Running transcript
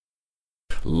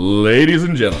Ladies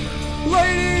and gentlemen.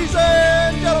 Ladies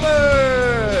and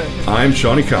gentlemen! I'm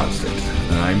Shawnee Constant,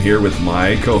 and I'm here with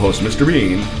my co-host, Mr.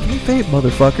 Bean. Kayfabe,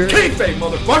 motherfucker. Kayfabe,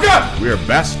 motherfucker! We are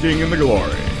basking in the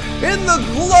glory. In the Of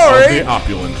glory! the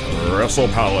opulent Wrestle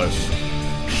Palace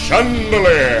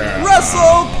Chandelier.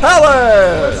 Wrestle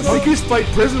Palace! Monkeys fight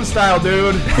prison style,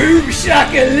 dude. Boom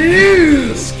shakaloo!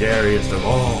 The scariest of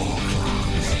all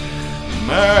clowns.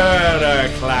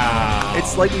 Murder Clown.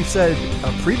 It's like we've said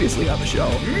previously on the show.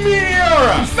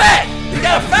 Miura. Fat! You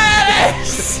got a fat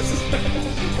ass!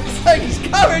 It's like he's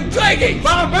covered in drinking!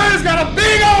 Baba Bear's got a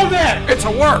big old neck. It's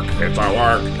a work. It's a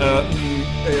work.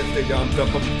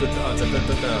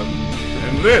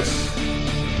 And this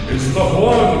is the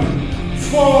One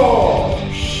Fall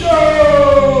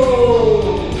Show.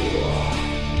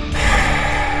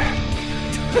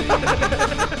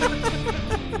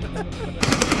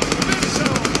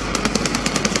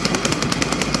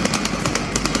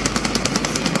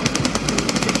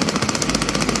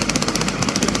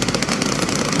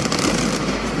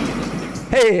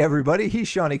 Hey everybody, he's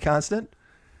Shawnee Constant.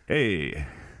 Hey,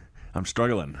 I'm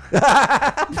struggling. And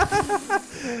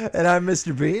I'm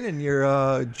Mr. Bean, and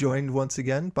you're joined once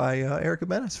again by Erica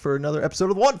Menace for another episode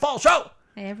of the One Fall Show!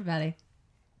 Hey, everybody.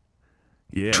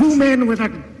 Yeah. Two men with a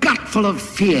gut full of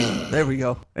fear. There we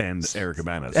go. And Erica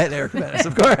Manis. And Erica Menace,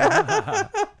 of course.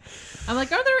 I'm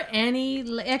like, are there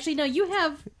any... Actually, no, you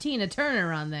have Tina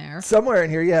Turner on there. Somewhere in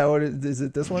here, yeah. What is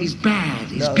it, this one? He's bad,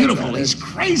 he's No, that's beautiful, not he's it.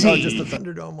 crazy. Oh, just the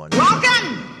Thunderdome one.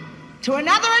 Welcome to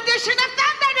another edition of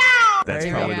Thunderdome. That's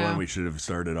There you probably go. the one we should have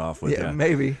started off with. Yeah, Yeah.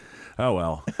 maybe. Oh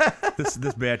well. this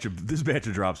batch of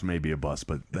drops may be a bust,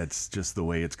 but that's just the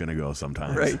way it's gonna go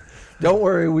sometimes. Right. Don't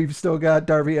worry, we've still got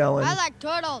Darby Allin. I like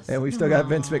turtles. And we've still got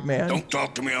Vince McMahon. Don't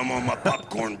talk to me, I'm on my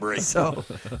popcorn break. So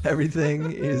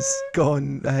everything is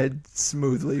going ahead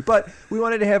smoothly. But we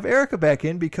wanted to have Erica back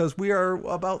in because we are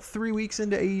about 3 weeks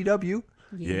into AEW.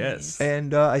 Yes.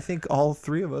 And I think all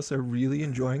three of us are really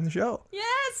enjoying the show.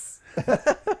 Yes!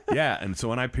 Yeah, and so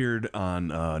when I appeared on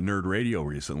Nerd Radio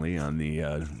recently on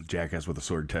the Jackass with a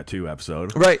Sword Tattoo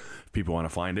episode, Right. if people want to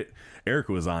find it,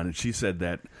 Erica was on, and she said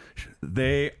that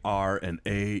they are an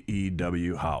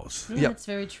AEW house. Yeah, that's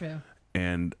very true.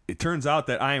 And it turns out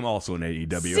that I am also an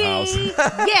AEW See? house.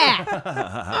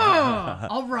 Yeah!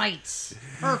 All right.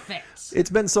 Perfect. It's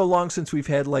been so long since we've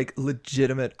had like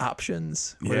legitimate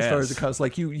options as far as Yes. it comes.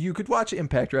 Like you could watch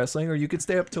Impact Wrestling, or you could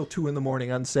stay up till 2 a.m.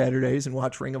 on Saturdays and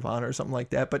watch Ring of Honor or something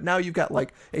like that. But now you've got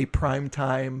like a prime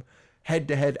time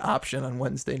head-to-head option on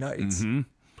Wednesday nights. Mm-hmm.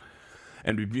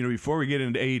 And before we get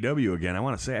into AEW again, I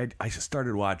want to say I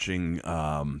started watching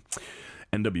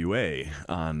NWA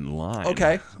online.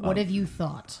 Okay. What have you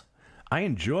thought? I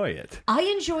enjoy it. I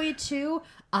enjoy it too.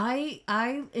 I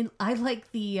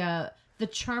like the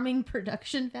charming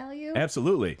production value.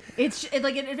 Absolutely.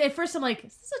 At first I'm like,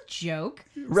 is this a joke?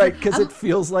 Right, because it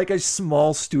feels like a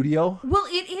small studio. Well,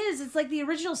 it is. It's like the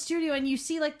original studio, and you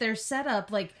see like their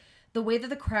setup, like the way that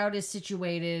the crowd is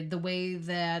situated, the way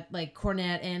that like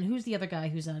Cornette and who's the other guy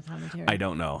who's on commentary? I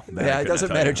don't know. That I Yeah, it couldn't doesn't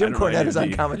tell matter. you. Jim I don't know Cornette is on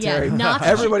anything. commentary. Yeah, not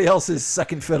Everybody else is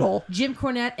second fiddle. Jim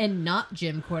Cornette and not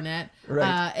Jim Cornette.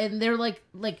 Right. And they're like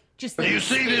just like, You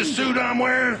see this suit I'm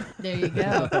wearing? there you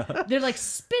go. They're like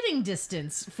spitting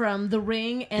distance from the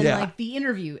ring and Yeah. like the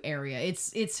interview area.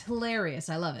 It's hilarious.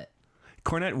 I love it.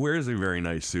 Cornette wears a very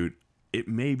nice suit. It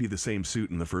may be the same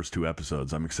suit in the first 2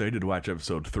 episodes. I'm excited to watch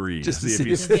episode 3 Just to to see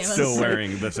if see he's if still it's-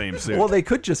 wearing the same suit. Well, they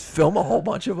could just film a whole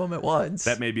bunch of them at once.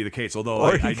 That may be the case, although Or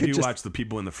I you could do just- watch the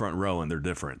people in the front row, and they're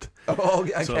different. Oh,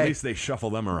 okay. So at least they shuffle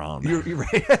them around. You're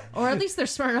right. Or at least they're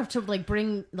smart enough to like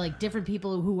bring like different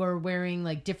people who are wearing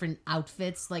like different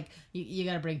outfits. Like you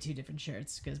got to bring 2 different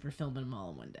shirts because we're filming them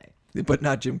all in one day. But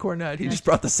not Jim Cornette. He just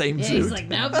brought the same Yeah, suit. he's like,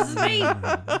 now this is me.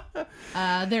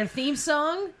 Their theme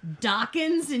song,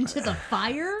 Dawkins Into the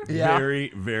Fire. Yeah.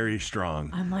 Very, very strong.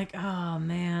 I'm like, oh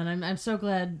man, I'm so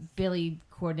glad Billy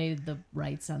coordinated the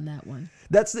rights on that one.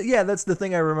 That's the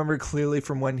thing I remember clearly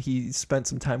from when he spent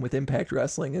some time with Impact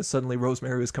Wrestling is suddenly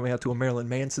Rosemary was coming out to a Marilyn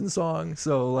Manson song.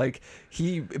 So like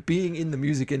he being in the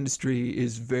music industry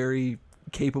is very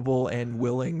capable and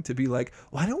willing to be like,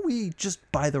 why don't we just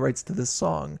buy the rights to this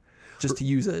song just to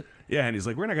use it? Yeah, and he's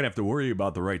like, we're not going to have to worry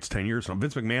about the rights 10 years from now.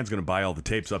 Vince McMahon's going to buy all the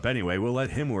tapes up anyway. We'll let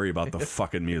him worry about the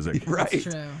fucking music. Right. It's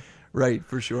true. Right,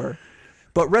 for sure.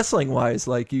 But wrestling wise,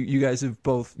 like you guys have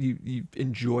both you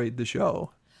enjoyed the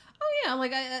show. Oh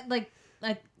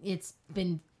yeah, it's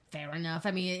been fair enough.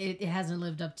 I mean, it hasn't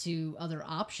lived up to other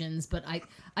options, but I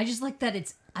just like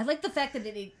that I like the fact that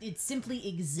it simply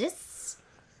exists.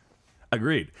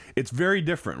 Agreed. It's very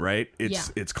different, right? Yeah.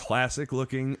 It's classic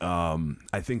looking.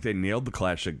 I think they nailed the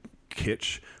classic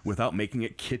kitsch without making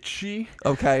it kitschy.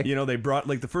 Okay. You know, they brought,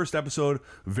 like, the first episode,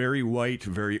 very white,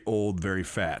 very old, very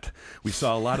fat. We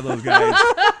saw a lot of those guys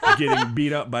getting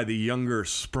beat up by the younger,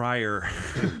 sprier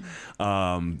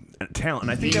talent.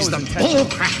 And I think He's that the was intentional.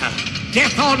 bullcracker.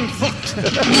 Death on foot.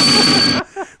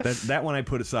 That one I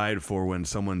put aside for when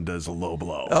someone does a low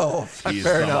blow. Oh, He's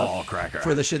fair the enough. ball cracker.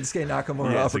 For the Shinsuke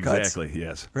Nakamura yes, uppercuts. exactly.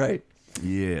 Yes. Right.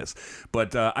 Yes.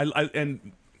 But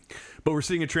but we're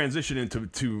seeing a transition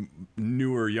into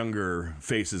newer, younger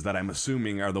faces that I'm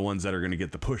assuming are the ones that are going to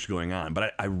get the push going on.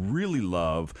 But I really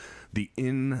love the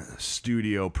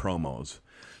in-studio promos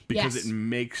because Yes. it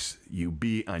makes you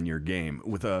be on your game.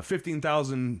 With a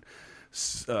 15,000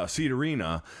 seat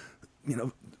arena, you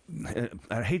know,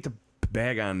 I hate to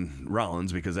bag on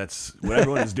Rollins because that's what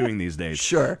everyone is doing these days.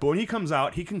 Sure. But when he comes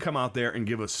out, he can come out there and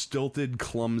give a stilted,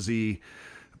 clumsy,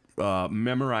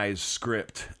 memorized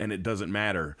script, and it doesn't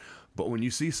matter. But when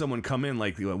you see someone come in,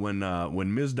 like when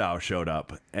Mizdow showed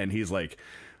up, and he's like,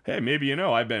 hey, maybe you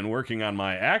know I've been working on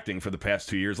my acting for the past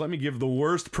 2 years. Let me give the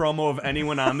worst promo of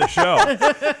anyone on the show.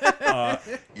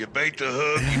 You bait the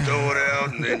hook, you throw it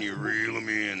out, and then you reel them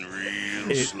in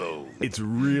real slow. It's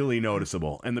really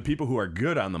noticeable. And the people who are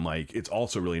good on the mic, it's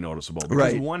also really noticeable. Because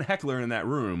Right. one heckler in that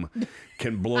room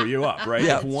can blow you up, right?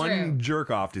 Yeah. If one True.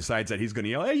 jerk off decides that he's going to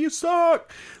yell, hey, you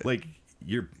suck! Like,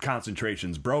 your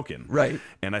concentration's broken. Right.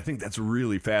 And I think that's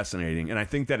really fascinating. And I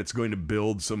think that it's going to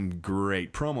build some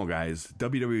great promo guys.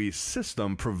 WWE's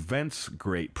system prevents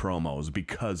great promos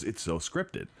because it's so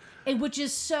scripted. And which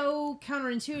is so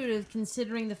counterintuitive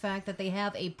considering the fact that they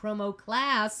have a promo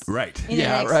class Right. in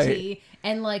Yeah, NXT right.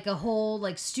 and like a whole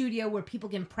like studio where people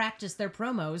can practice their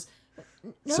promos.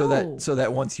 No. So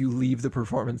that once you leave the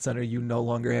performance center, you no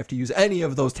longer have to use any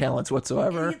of those talents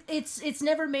whatsoever. It's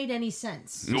never made any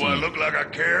sense. Do I look like I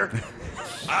care?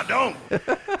 I don't.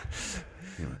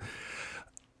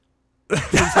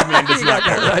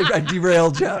 I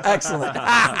derailed you. Excellent.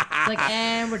 It's like,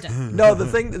 and we're done. No,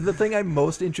 the thing I'm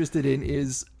most interested in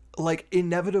is like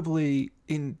inevitably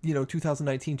in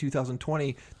 2019,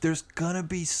 2020, there's gonna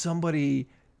be somebody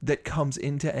that comes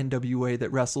into NWA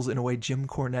that wrestles in a way Jim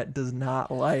Cornette does not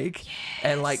like. Yes.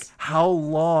 And like how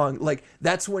long, like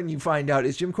that's when you find out,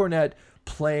 is Jim Cornette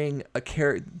playing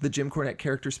the Jim Cornette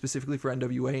character specifically for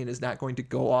NWA and is not going to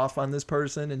go off on this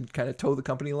person and kind of toe the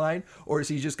company line? Or is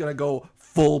he just going to go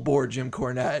full bore Jim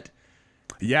Cornette?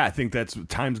 Yeah, I think that's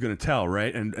time's going to tell,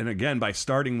 right? And again, by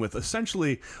starting with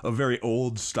essentially a very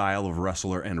old style of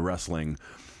wrestler and wrestling,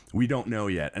 we don't know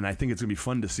yet. And I think it's going to be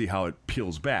fun to see how it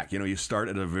peels back. You know, you start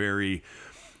at a very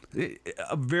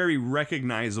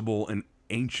recognizable and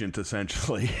ancient,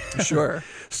 essentially, Sure.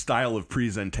 style of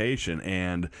presentation.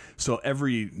 And so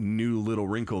every new little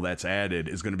wrinkle that's added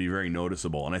is going to be very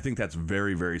noticeable. And I think that's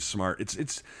very, very smart.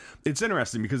 It's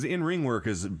interesting because the in-ring work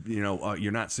is,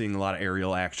 you're not seeing a lot of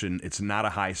aerial action. It's not a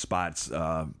high spots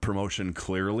promotion,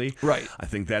 clearly. Right. I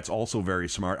think that's also very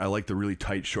smart. I like the really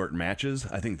tight, short matches.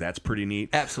 I think that's pretty neat.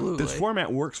 Absolutely. This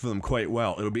format works for them quite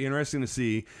well. It'll be interesting to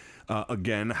see,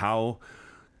 again, how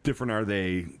different are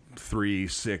they 3,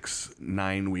 6,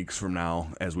 9 weeks from now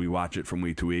as we watch it from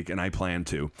week to week, and I plan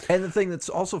to. And the thing that's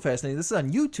also fascinating, this is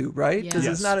on YouTube, right? Yes. This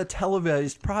Yes. is not a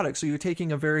televised product, so you're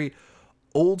taking a very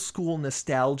old school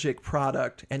nostalgic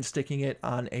product and sticking it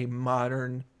on a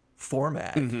modern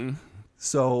format. Mm-hmm.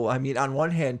 So, I mean, on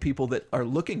one hand, people that are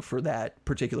looking for that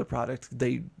particular product,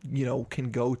 they,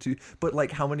 can go to, but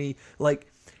like how many, like,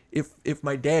 if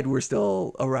my dad were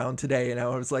still around today and I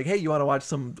was like, hey, you want to watch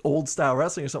some old style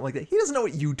wrestling or something like that, he doesn't know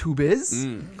what YouTube is.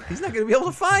 He's not going to be able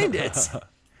to find it.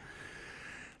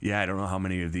 Yeah, I don't know how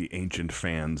many of the ancient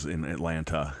fans in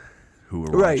Atlanta who were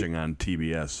Right. watching on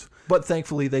TBS. But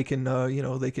thankfully, they can,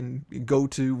 they can go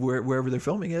to wherever they're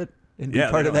filming it and be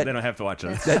Yeah, part they of don't, that, they don't have to watch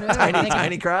us. that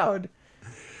tiny crowd.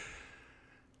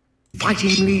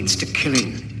 Fighting leads to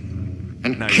killing.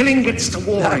 And No, killing gets to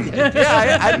warring. That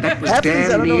Was half these I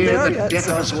damn don't know what they near are the yet. death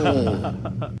So. of us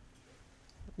all.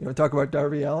 You want to talk about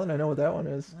Darby Allin? I know what that one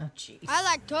is. Oh, jeez. I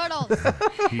like turtles.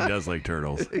 He does like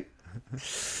turtles.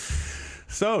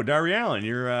 So, Darby Allin,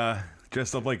 you're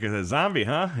dressed up like a zombie,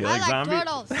 huh? You I like zombie?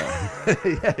 turtles.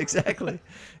 Yeah, exactly.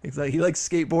 He likes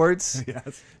skateboards.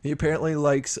 Yes. He apparently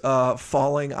likes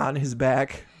falling on his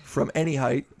back from any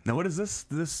height. Now, what is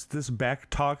this back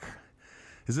talk?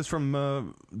 Is this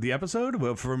from the episode?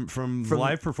 Well, from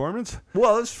live performance?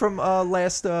 Well, it's from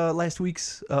last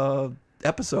week's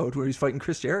episode where he's fighting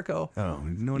Chris Jericho. Oh,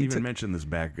 no one even mentioned this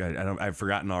back. I've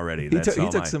forgotten already. He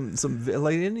took some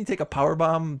like, didn't he take a power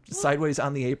bomb sideways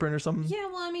on the apron or something? Yeah,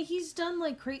 well, I mean, he's done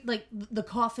like the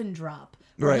coffin drop,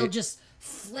 where he'll just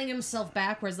fling himself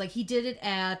backwards. Like he did it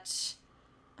at.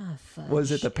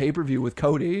 Was it the pay-per-view with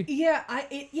Cody? Yeah,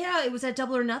 it was at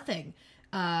Double or Nothing,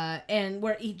 and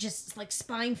where he just like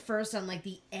spine first on like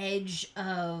the edge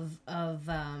of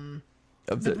the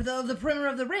perimeter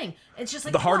of the ring. It's just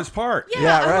like the hardest part.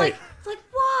 Yeah, right. Like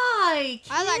why?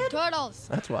 Kid? I like turtles.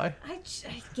 That's why. I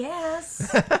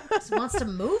guess just wants to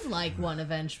move like one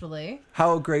eventually.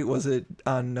 How great was it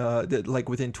on like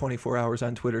within 24 hours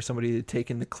on Twitter, somebody had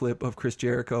taken the clip of Chris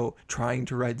Jericho trying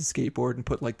to ride the skateboard and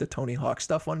put like the Tony Hawk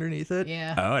stuff underneath it.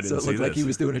 Yeah. Oh, I didn't So it see looked like he this.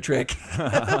 was doing a trick.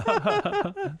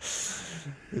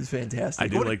 It was fantastic. I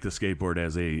did like the skateboard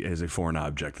as a foreign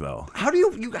object, though. How do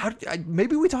you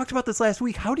maybe we talked about this last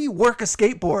week. How do you work a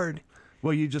skateboard?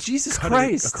 Well, you just Jesus cut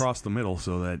Christ. it across the middle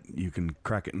so that you can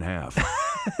crack it in half.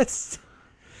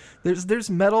 There's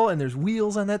metal and there's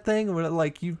wheels on that thing. Where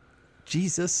like you,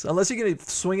 Jesus, unless you're gonna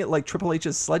swing it like Triple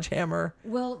H's sledgehammer.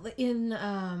 Well, in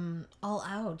All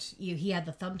Out, he had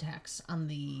the thumbtacks on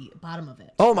the bottom of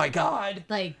it. Oh my God!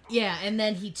 Like, yeah, and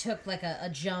then he took like a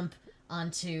jump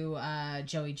onto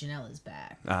Joey Janela's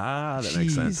back. Ah, that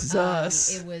makes sense.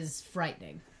 Jesus, It was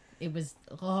frightening. It was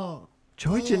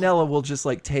Joey Janela will just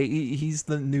like take. He's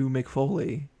the new Mick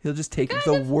Foley. He'll just take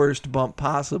the worst bump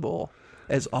possible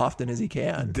as often as he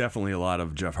can. Definitely a lot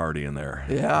of Jeff Hardy in there.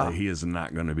 Yeah. He is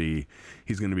not going to be.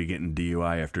 He's going to be getting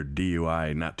DUI after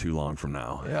DUI not too long from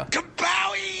now. Yeah,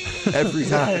 Kabowie! every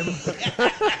time.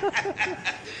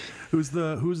 Who's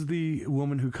the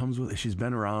woman who comes with? She's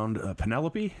been around.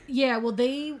 Penelope. Yeah, well,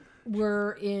 they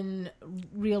were in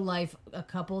real life a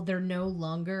couple. They're no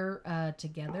longer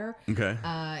together. Okay.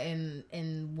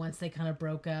 And once they kind of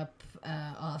broke up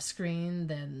off screen,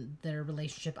 then their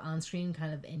relationship on screen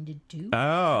kind of ended too.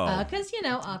 Oh. Because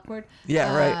awkward.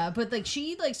 Yeah, right. But like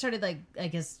she like started like I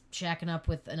guess shacking up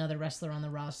with another wrestler on the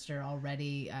roster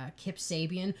already, Kip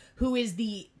Sabian, who is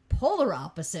the polar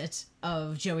opposite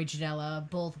of Joey Janela,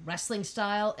 both wrestling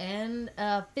style and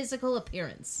physical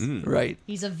appearance. Right.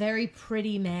 He's a very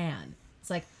pretty man. It's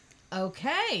like,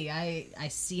 okay, I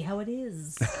see how it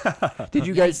is. Did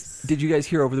you guys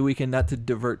hear over the weekend? Not to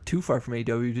divert too far from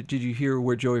AEW, did you hear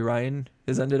where Joey Ryan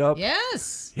has ended up?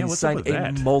 Yes. Yeah, He what's up signed with a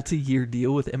that? multi-year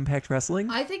deal with Impact Wrestling.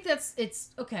 I think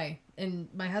it's okay. And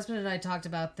my husband and I talked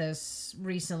about this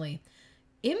recently.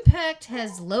 Impact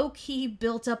has low-key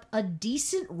built up a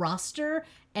decent roster,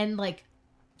 and like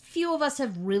few of us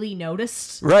have really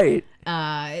noticed. Right.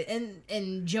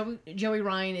 And Joey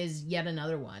Ryan is yet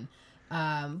another one.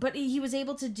 But he was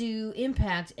able to do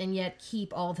Impact and yet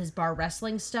keep all of his bar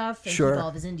wrestling stuff and Sure. keep all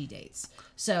of his indie dates.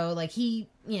 So like he,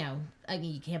 I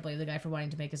mean, you can't blame the guy for wanting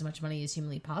to make as much money as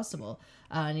humanly possible.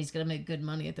 And he's gonna make good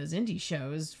money at those indie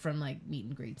shows from like meet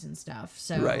and greets and stuff.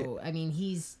 So Right. I mean,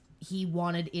 he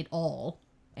wanted it all.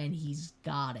 And he's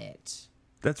got it.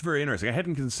 That's very interesting. I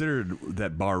hadn't considered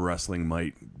that bar wrestling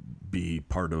might be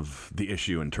part of the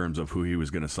issue in terms of who he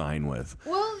was going to sign with.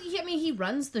 Well, he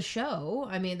runs the show.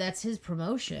 I mean, that's his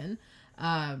promotion.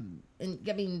 And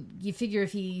I mean, you figure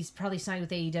if he's probably signed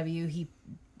with AEW,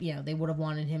 they would have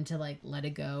wanted him to like let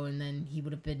it go, and then he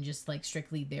would have been just like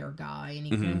strictly their guy, and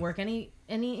he couldn't work any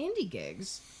indie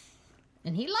gigs,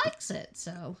 and he likes it.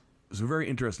 So It's a very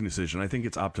interesting decision. I think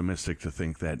it's optimistic to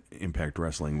think that Impact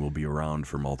Wrestling will be around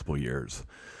for multiple years.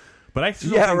 But I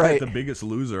still think that the biggest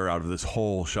loser out of this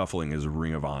whole shuffling is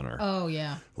Ring of Honor. Oh,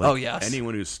 yeah. Oh, yes.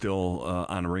 Anyone who's still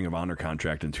on a Ring of Honor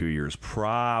contract in 2 years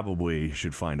probably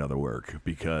should find other work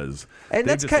because they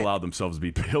just allowed themselves to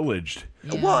be pillaged.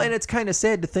 Yeah. Well, and it's kind of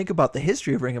sad to think about the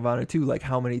history of Ring of Honor, too, like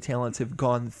how many talents have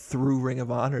gone through Ring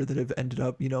of Honor that have ended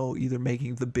up, either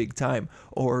making the big time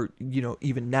or,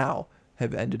 even now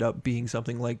have ended up being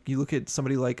something like, you look at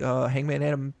somebody like Hangman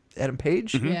Adam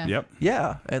Page. Yeah. Yep.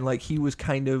 Yeah, and like he was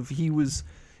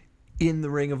in the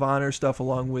Ring of Honor stuff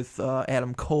along with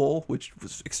Adam Cole, which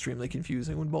was extremely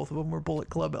confusing when both of them were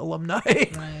Bullet Club alumni.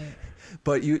 Right.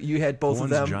 But you had both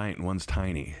One's of them, giant, one's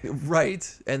tiny.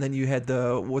 right? And then you had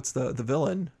the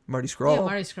villain, Marty Scurll. Yeah,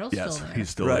 Marty Scurll's Yes, still there. he's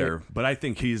still Right. there. But I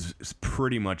think he's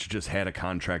pretty much just had a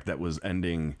contract that was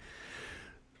ending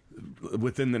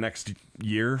within the next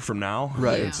year from now.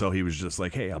 Right. Yeah. And so he was just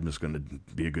like, hey, I'm just going to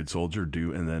be a good soldier,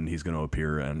 and then he's going to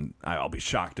appear, and I'll be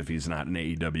shocked if he's not an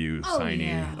AEW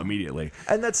signee immediately.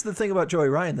 And that's the thing about Joey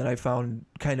Ryan that I found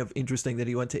kind of interesting that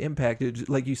he went to Impact.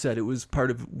 Like you said, it was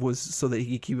so that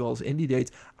he could keep all his indie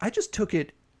dates. I just took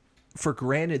it for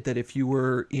granted that if you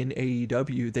were in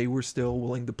AEW, they were still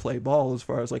willing to play ball as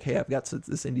far as like, hey, I've got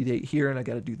this indie date here and I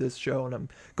got to do this show and I'm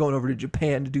going over to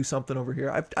Japan to do something over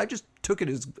here. I just took it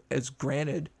as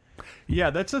granted.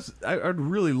 Yeah, I'd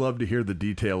really love to hear the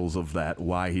details of that,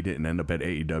 why he didn't end up at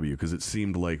AEW, because it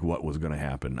seemed like what was going to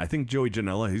happen. I think Joey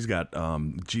Janela, he's got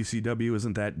GCW,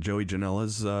 isn't that Joey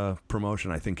Janela's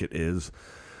promotion? I think it is.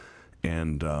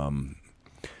 And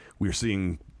we're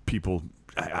seeing people,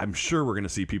 I'm sure we're going to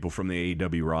see people from the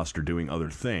AEW roster doing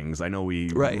other things. I know we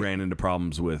ran into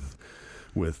problems with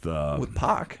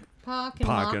Pac.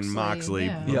 Pac and Moxley.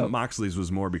 Yeah. Yep. Moxley's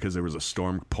was more because there was a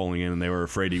storm pulling in and they were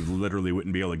afraid he literally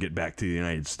wouldn't be able to get back to the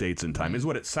United States in time, is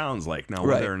what it sounds like. Now,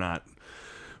 whether or not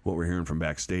what we're hearing from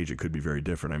backstage, it could be very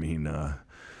different. I mean,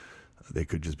 they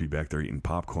could just be back there eating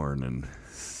popcorn and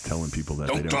telling people that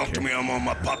they don't talk care. to me, I'm on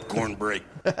my popcorn break.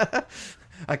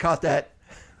 I caught that.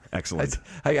 Excellent.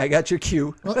 I got your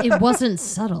cue. Well, it wasn't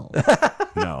subtle.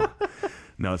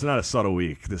 No, it's not a subtle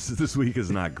week. This week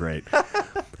is not great.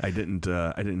 I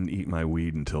didn't eat my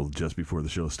weed until just before the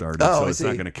show started, so it's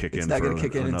not going to kick in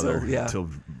for until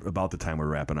about the time we're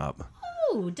wrapping up.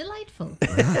 Oh, delightful.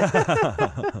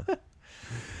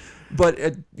 But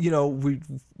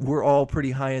we're all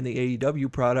pretty high in the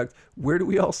AEW product. Where do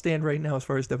we all stand right now as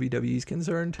far as WWE is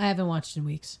concerned? I haven't watched in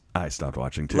weeks. I stopped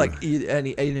watching too. Like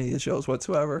any of the shows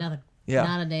whatsoever. Nothing. Yeah.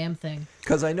 Not a damn thing.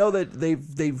 Because I know that they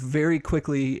very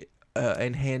quickly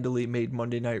and handily made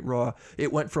Monday Night Raw.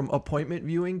 It went from appointment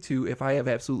viewing to if I have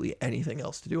absolutely anything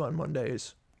else to do on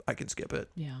Mondays, I can skip it.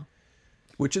 Yeah.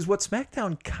 Which is what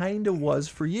SmackDown kind of was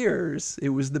for years. It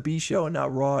was the B show, and now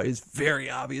Raw is very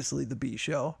obviously the B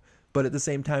show. But at the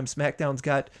same time, SmackDown's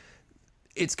got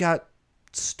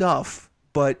stuff,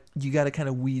 but you got to kind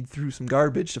of weed through some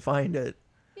garbage to find it.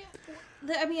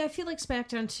 I mean, I feel like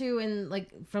SmackDown too, and like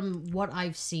from what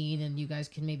I've seen, and you guys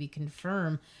can maybe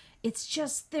confirm, it's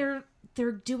just they're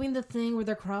doing the thing where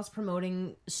they're cross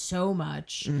promoting so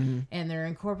much, and they're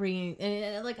incorporating.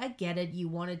 And like I get it, you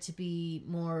want it to be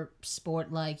more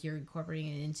sport like. You're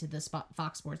incorporating it into the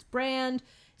Fox Sports brand,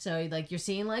 so like you're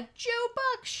seeing like Joe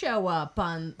Buck show up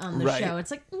on the show. It's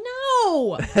like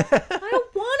no, I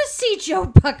don't want to see Joe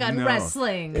Buck on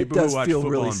wrestling. People does who watch feel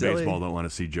football really and silly. baseball don't want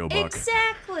to see Joe Buck.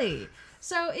 Exactly.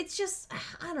 So it's just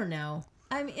I don't know.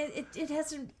 I mean, it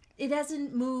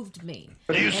hasn't moved me.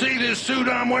 Do you see this suit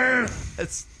I'm wearing?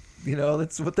 That's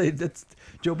that's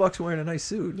Joe Buck's wearing a nice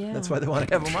suit. Yeah. That's why they want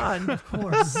to have him on. Of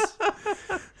course.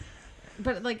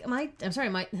 But like I'm sorry,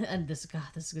 and this is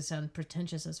gonna sound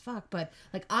pretentious as fuck, but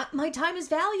like my time is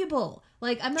valuable.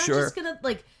 Like I'm not just gonna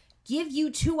like give you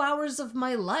 2 hours of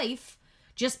my life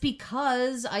just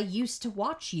because I used to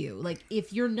watch you. Like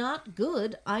if you're not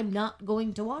good, I'm not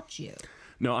going to watch you.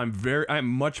 No, I'm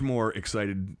much more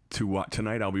excited to watch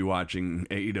tonight. I'll be watching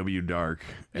AEW Dark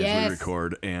as we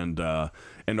record, and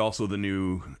also the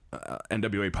new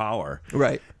NWA Power.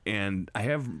 Right. And I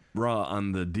have Raw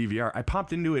on the DVR. I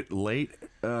popped into it late,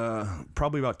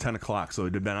 probably about 10 o'clock, so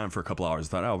it had been on for a couple hours. I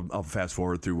thought I'll fast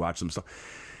forward through, watch some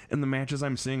stuff. And the matches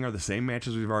I'm seeing are the same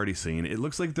matches we've already seen. It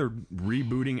looks like they're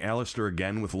rebooting Alistair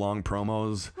again with long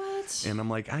promos. What? And I'm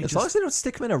like, As long as they don't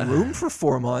stick him in a room for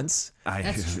 4 months,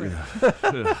 That's true.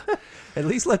 at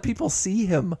least let people see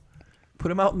him.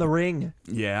 Put him out in the ring.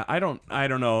 Yeah, I don't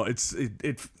know.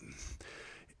 It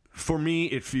for me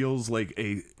it feels like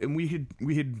and we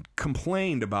had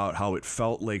complained about how it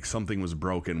felt like something was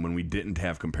broken when we didn't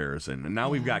have comparison. And now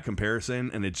we've got comparison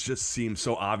and it just seems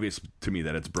so obvious to me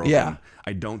that it's broken. Yeah.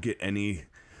 I don't get any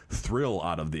thrill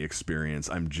out of the experience.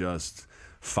 I'm just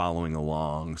following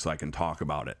along so I can talk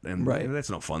about it. And that's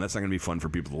no fun. That's not going to be fun for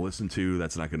people to listen to.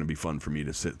 That's not going to be fun for me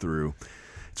to sit through.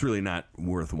 It's really not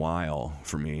worthwhile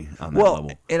for me on that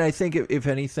level. And I think if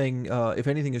anything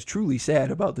is truly sad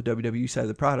about the WWE side of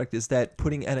the product is that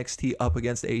putting NXT up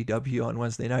against AEW on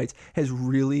Wednesday nights has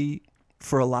really,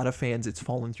 for a lot of fans, it's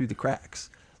fallen through the cracks.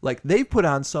 Like they put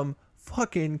on some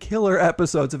fucking killer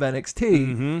episodes of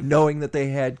NXT, knowing that they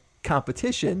had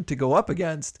competition to go up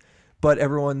against, but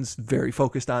everyone's very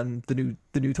focused on the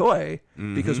new toy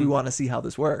because we want to see how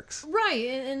this works. Right,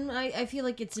 and I feel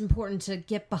like it's important to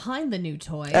get behind the new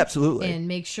toy. Absolutely. And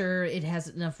make sure it has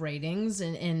enough ratings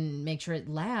and make sure it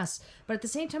lasts. But at the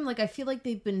same time, like I feel like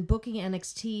they've been booking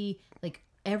NXT like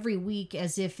every week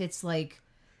as if it's like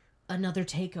another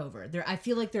takeover. I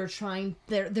feel like they're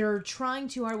trying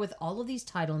too hard with all of these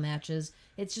title matches.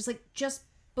 It's just like just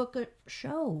book a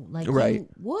show like you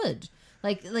would.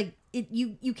 Like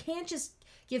you can't just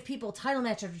give people title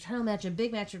match after title match and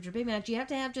big match after big match. You have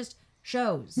to have just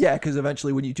shows. Yeah, because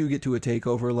eventually when you do get to a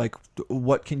takeover, like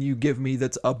what can you give me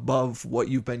that's above what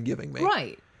you've been giving me?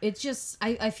 Right. It's just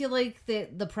I feel like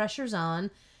the pressure's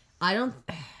on. I don't.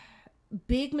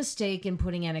 Big mistake in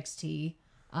putting NXT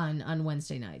on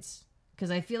Wednesday nights,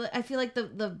 because I feel like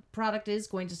the product is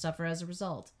going to suffer as a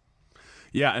result.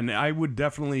 Yeah, and I would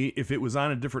definitely, if it was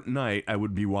on a different night, I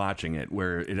would be watching it.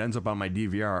 Where it ends up on my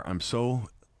DVR, I'm so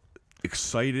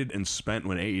excited and spent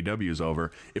when AEW is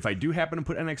over. If I do happen to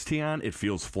put NXT on, it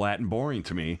feels flat and boring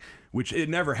to me, which it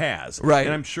never has. Right.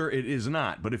 And I'm sure it is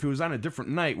not. But if it was on a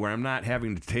different night where I'm not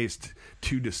having to taste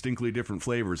two distinctly different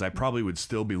flavors, I probably would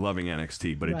still be loving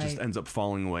NXT. But it just ends up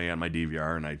falling away on my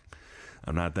DVR, and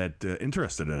I'm not that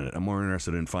interested in it. I'm more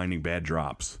interested in finding bad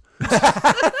drops.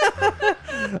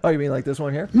 Oh, you mean like this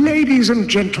one here? Ladies and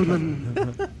gentlemen,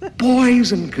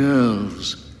 boys and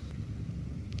girls,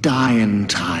 dying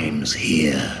times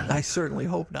here. I certainly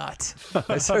hope not.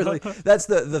 That's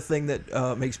the thing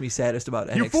that makes me saddest about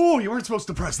NXT. You fool! You weren't supposed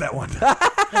to press that one.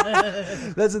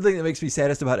 That's the thing that makes me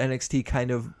saddest about NXT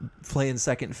kind of playing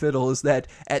second fiddle, is that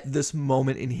at this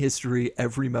moment in history,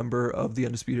 every member of the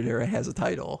Undisputed Era has a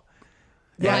title.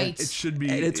 Right. It should be.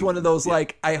 And it's one of those,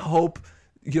 like, I hope,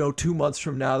 2 months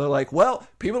from now, they're like, well,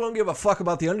 people don't give a fuck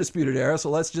about the Undisputed Era,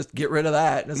 so let's just get rid of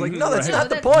that. And it's like, no, that's not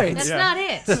the point. That's not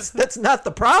it. That's not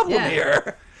the problem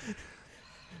here.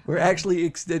 We're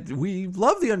actually, we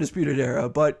love the Undisputed Era,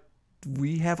 but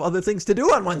we have other things to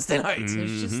do on Wednesday nights.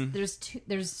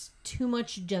 There's too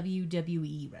much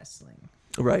WWE wrestling.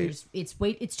 Right.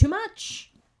 It's too much.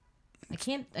 I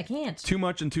can't. Too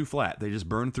much and too flat. They just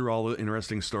burn through all the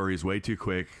interesting stories way too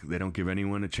quick. They don't give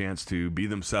anyone a chance to be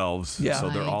themselves. Yeah. So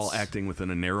they're all Right. acting within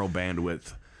a narrow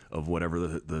bandwidth of whatever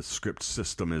the script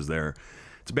system is there.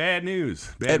 It's bad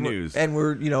news. Bad news. And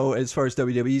we're, as far as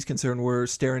WWE is concerned, we're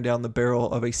staring down the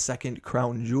barrel of a second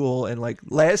crown jewel. And like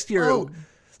last year,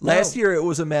 Last year, it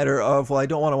was a matter of, well, I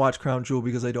don't want to watch Crown Jewel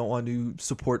because I don't want to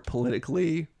support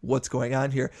politically what's going on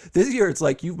here. This year, it's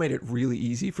like, you've made it really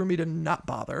easy for me to not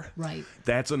bother. Right.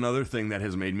 That's another thing that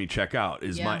has made me check out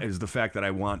is the fact that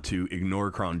I want to ignore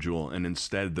Crown Jewel, and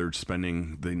instead they're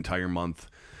spending the entire month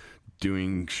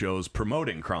doing shows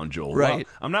promoting Crown Jewel. Right. Well,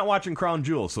 I'm not watching Crown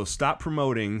Jewel, so stop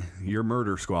promoting your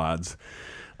murder squads.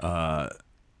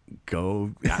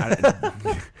 Go.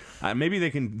 Maybe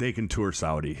they can tour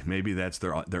Saudi. Maybe that's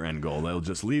their end goal. They'll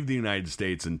just leave the United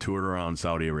States and tour around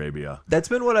Saudi Arabia. That's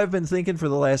been what I've been thinking for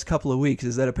the last couple of weeks.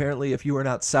 Is that apparently if you are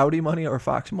not Saudi money or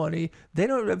Fox money,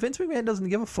 Vince McMahon doesn't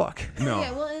give a fuck. No.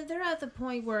 Yeah. Well, they're at the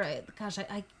point where,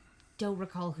 I don't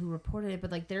recall who reported it,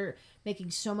 but like they're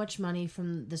making so much money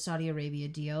from the Saudi Arabia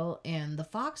deal and the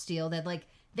Fox deal that like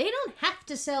they don't have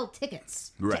to sell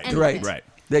tickets. Right. To anything. Right.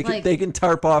 They can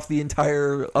tarp off the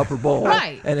entire upper bowl,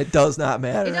 Right. and it does not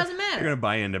matter. It doesn't You're matter. gonna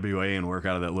buy NWA and work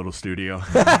out of that little studio.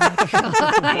 Do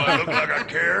I look like I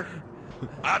care?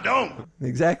 I don't.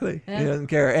 Exactly. Yeah. He doesn't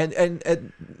care. And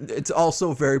it's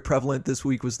also very prevalent this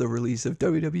week was the release of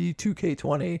WWE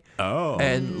 2K20. Oh.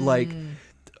 And like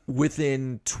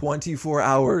within 24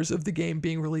 hours of the game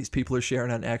being released, people are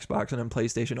sharing on Xbox and on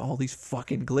PlayStation all these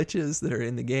fucking glitches that are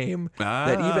in the game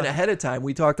that even ahead of time,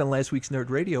 we talked on last week's Nerd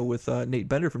Radio with Nate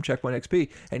Bender from Checkpoint XP,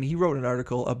 and he wrote an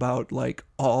article about like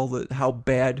how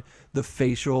bad the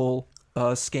facial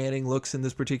scanning looks in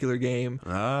this particular game.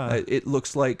 It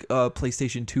looks like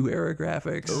PlayStation 2 era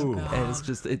graphics.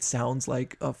 And it sounds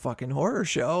like a fucking horror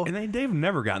show. And they've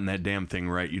never gotten that damn thing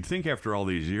right. You'd think after all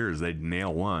these years they'd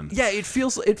nail one. Yeah, it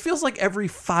feels like every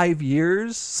 5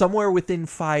 years, somewhere within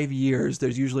 5 years,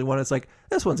 there's usually one that's like,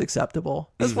 this one's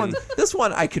acceptable. This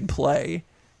one I could play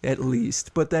at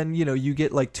least. But then, you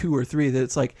get like 2 or 3 that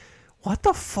it's like, what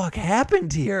the fuck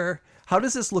happened here? How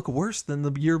does this look worse than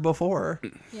the year before?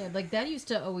 Yeah, like that used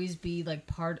to always be like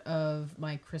part of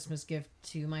my Christmas gift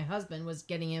to my husband was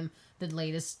getting him the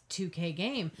latest 2K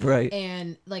game. Right.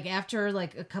 And like after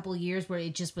like a couple of years where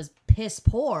it just was piss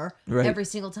poor every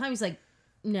single time, he's like,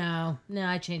 no,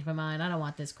 I changed my mind. I don't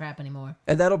want this crap anymore.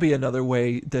 And that'll be another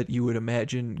way that you would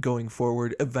imagine going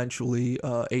forward. Eventually,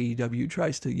 AEW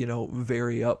tries to,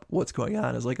 vary up what's going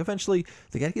on. Is like eventually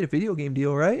they got to get a video game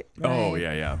deal, right? Oh,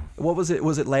 yeah. What was it?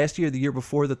 Was it last year, the year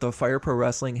before, that the Fire Pro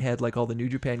Wrestling had like all the New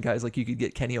Japan guys? Like you could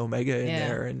get Kenny Omega in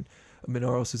there and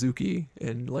Minoru Suzuki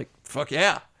and like, fuck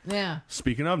yeah. Yeah.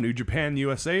 Speaking of New Japan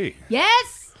USA.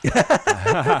 Yes.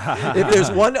 If there's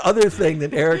one other thing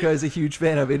that Erica is a huge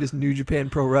fan of, it is New Japan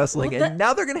Pro Wrestling. And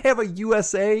now they're going to have a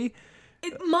USA.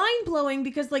 Mind blowing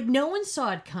because like no one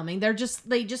saw it coming. They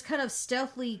just kind of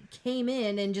stealthily came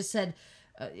in and just said,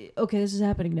 okay, this is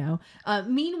happening now.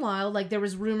 Meanwhile, like there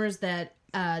was rumors that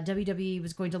WWE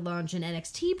was going to launch an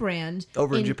NXT brand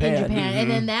over in Japan. And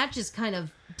then that just kind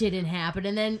of didn't happen.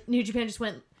 And then New Japan just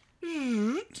went,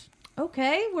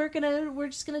 okay, we're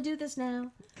just gonna do this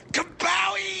now.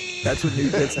 Kabowie! That's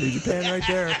New Japan right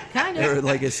there. Kind of. Or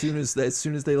like as soon as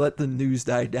they let the news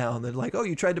die down, they're like, oh,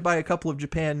 you tried to buy a couple of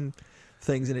Japan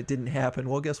things and it didn't happen.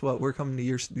 Well, guess what? We're coming to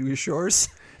your shores.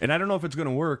 And I don't know if it's going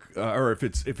to work or if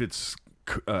it's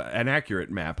an accurate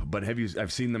map, but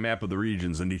I've seen the map of the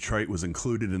regions, and Detroit was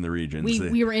included in the regions.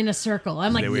 We were in a circle.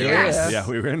 I'm like, yes. Yeah,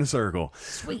 we were in a circle.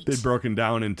 Sweet. They'd broken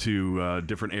down into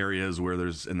different areas where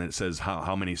and it says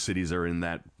how many cities are in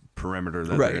that perimeter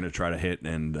that they're going to try to hit,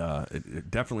 and it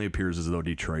definitely appears as though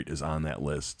Detroit is on that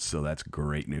list, so that's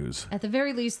great news. At the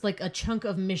very least, like a chunk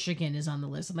of Michigan is on the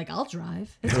list. I'm like, I'll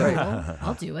drive. It's cool.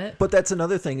 I'll do it. But that's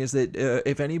another thing is that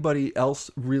if anybody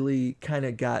else really kind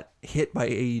of got hit by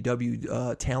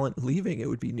AEW talent leaving, it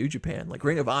would be New Japan. Like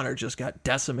Ring of Honor just got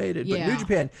decimated, but New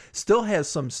Japan still has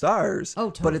some stars. Oh,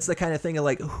 totally. But it's the kind of thing of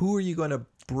like, who are you going to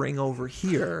bring over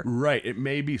here? Right. It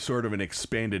may be sort of an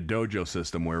expanded dojo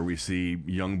system where we see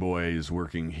young boys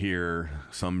working here,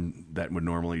 some that would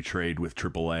normally trade with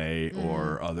AAA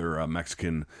or other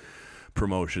Mexican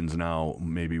promotions now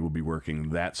maybe will be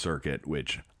working that circuit,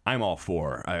 which I'm all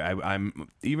for. I'm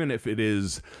even if it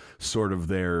is sort of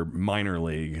their minor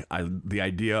league, the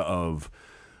idea of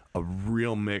a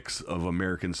real mix of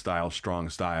American style, strong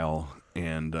style,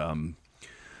 and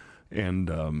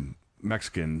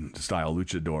Mexican style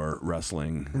luchador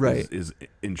wrestling is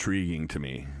intriguing to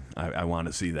me. I want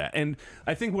to see that. And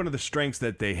I think one of the strengths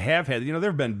that they have had, there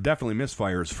have been definitely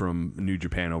misfires from New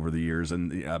Japan over the years,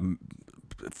 and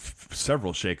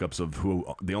several shakeups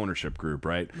of the ownership group,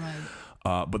 right?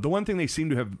 But the one thing they seem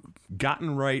to have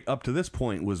gotten right up to this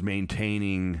point was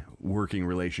maintaining working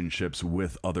relationships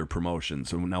with other promotions.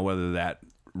 So now whether that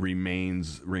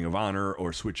remains Ring of Honor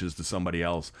or switches to somebody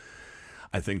else,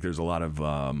 I think there's a lot of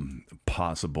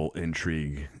possible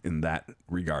intrigue in that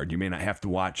regard. You may not have to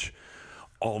watch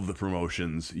all of the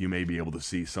promotions. You may be able to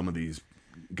see some of these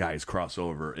guys cross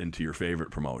over into your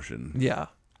favorite promotion. Yeah.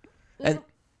 Well, And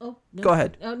no. go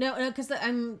ahead. Oh no, because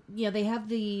they have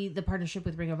the partnership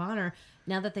with Ring of Honor.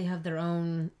 Now that they have their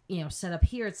own set up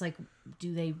here, it's like,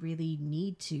 do they really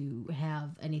need to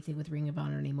have anything with Ring of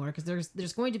Honor anymore? Because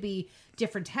there's going to be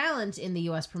different talent in the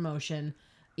U.S. promotion,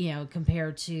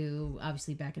 compared to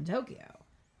obviously back in Tokyo.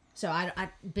 So I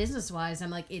business-wise, I'm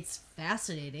like, it's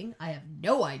fascinating. I have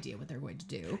no idea what they're going to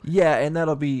do. Yeah, and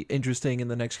that'll be interesting in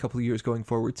the next couple of years going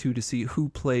forward too, to see who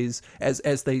plays as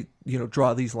they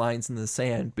draw these lines in the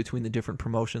sand between the different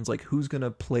promotions, like who's going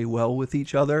to play well with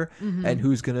each other and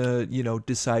who's going to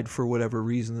decide for whatever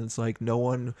reason. It's like no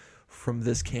one from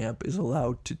this camp is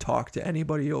allowed to talk to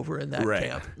anybody over in that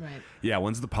camp. Right. Yeah,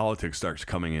 once the politics starts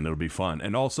coming in, it'll be fun.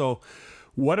 And also,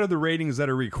 what are the ratings that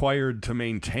are required to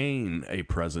maintain a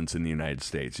presence in the United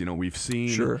States? We've seen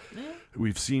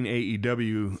AEW,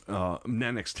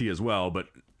 NXT as well, but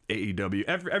AEW,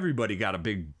 everybody got a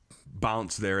big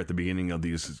bounce there at the beginning of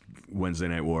these Wednesday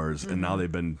Night Wars, and now they've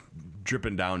been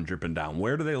dripping down.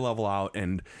 Where do they level out,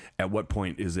 and at what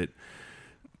point is it?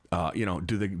 Do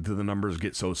the numbers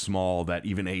get so small that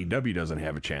even AEW doesn't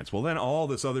have a chance? Well, then all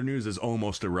this other news is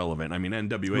almost irrelevant. I mean,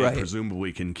 NWA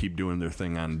presumably can keep doing their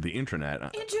thing on the internet.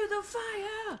 Into the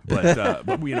fire.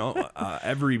 But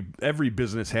every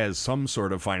business has some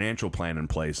sort of financial plan in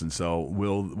place, and so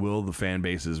will the fan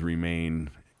bases remain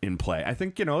in play? I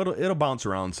think it'll bounce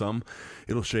around some,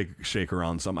 it'll shake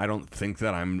around some. I don't think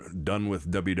that I'm done with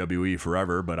WWE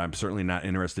forever, but I'm certainly not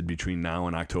interested between now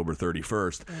and October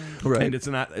 31st. Right. And it's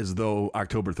not as though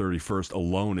October 31st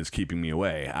alone is keeping me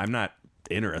away. I'm not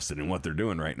interested in what they're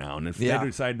doing right now, and if they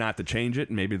decide not to change it,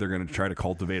 maybe they're going to try to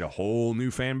cultivate a whole new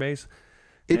fan base.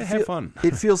 Have fun.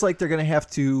 It feels like they're going to have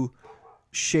to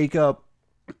shake up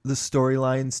the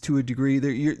storylines to a degree.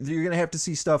 You're going to have to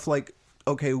see stuff like,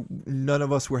 okay, none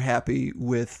of us were happy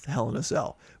with Hell in a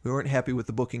Cell. We weren't happy with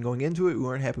the booking going into it. We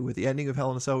weren't happy with the ending of Hell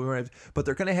in a Cell. But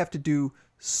they're going to have to do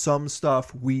some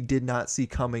stuff we did not see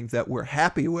coming that we're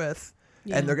happy with.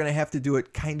 Yeah. And they're going to have to do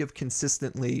it kind of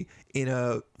consistently in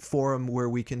a forum where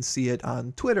we can see it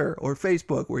on Twitter or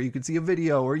Facebook, where you can see a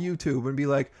video or YouTube and be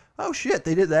like, oh shit,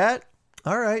 they did that.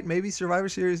 All right, maybe Survivor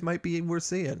Series might be worth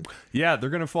seeing. Yeah,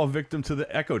 they're going to fall victim to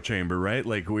the echo chamber, right?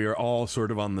 Like, we are all sort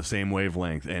of on the same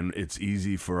wavelength, and it's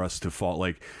easy for us to fall.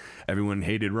 Like, everyone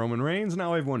hated Roman Reigns,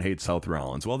 now everyone hates Seth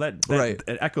Rollins. Well, that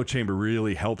echo chamber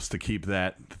really helps to keep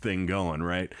that thing going,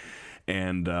 right?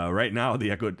 And right now, the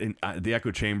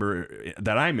echo chamber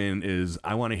that I'm in is,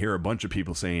 I want to hear a bunch of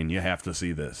people saying, you have to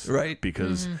see this. Right.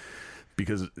 Because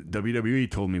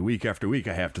WWE told me week after week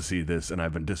I have to see this, and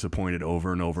I've been disappointed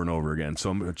over and over and over again.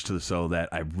 So much so that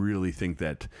I really think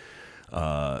that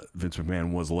Vince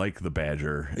McMahon was like the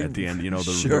Badger at the end. You know,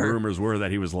 the Sure. rumors were that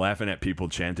he was laughing at people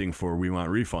chanting for "We want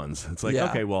refunds." It's like, Yeah.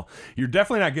 okay, well, you're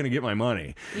definitely not going to get my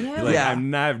money. Yeah. Like, Yeah. I'm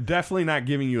definitely not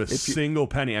giving you a single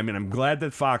penny. I mean, I'm glad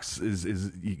that Fox is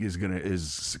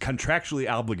contractually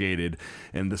obligated,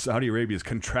 and the Saudi Arabia is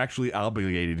contractually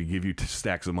obligated to give you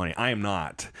stacks of money. I am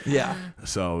not. Yeah.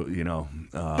 So, you know,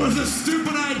 It was a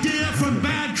stupid idea from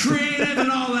bad creative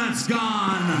and all that's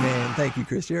gone. Man, thank you,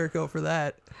 Chris Jericho, for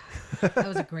that. That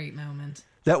was a great moment.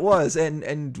 That was,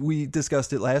 and we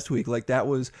discussed it last week. Like that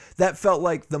felt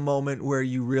like the moment where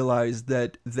you realized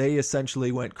that they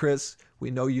essentially went, Chris,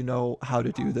 we know you know how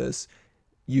to do this.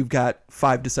 You've got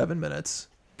 5 to 7 minutes.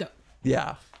 Go.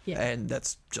 Yeah. Yeah. And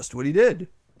that's just what he did.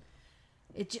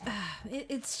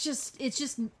 It's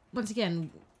just once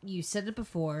again, you said it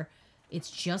before. It's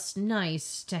just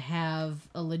nice to have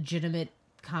a legitimate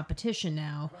competition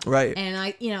now, Right. And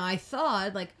I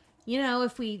thought, like,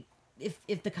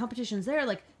 if the competition's there,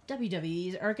 like,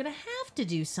 WWE are gonna have to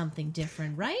do something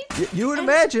different, right? You would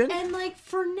imagine. And like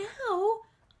for now,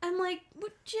 I'm like,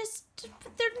 what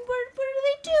are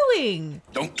they doing?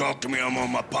 Don't talk to me. I'm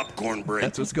on my popcorn break.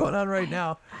 That's what's going on right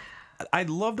now. I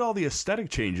loved all the aesthetic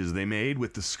changes they made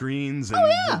with the screens and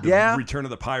the Yeah. return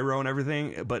of the pyro and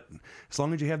everything. But as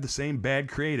long as you have the same bad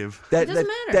creative, That, doesn't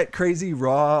that, matter. that crazy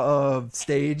Raw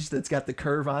stage that's got the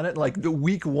curve on it. Like the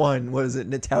week 1, what is it?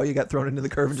 Natalia got thrown into the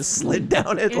curve and just slid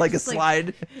down it It's like a just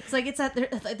slide.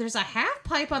 There's a half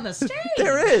pipe on the stage.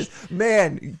 There is.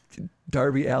 Man,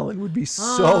 Darby Allin would be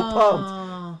so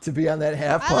pumped to be on that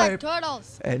half I like pipe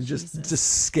turtles. and just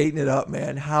skating it up,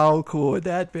 man. How cool would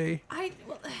that be?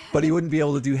 But he wouldn't be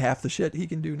able to do half the shit he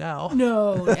can do now.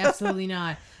 No, absolutely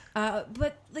not.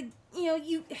 But like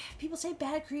people say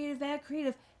bad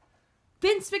creative.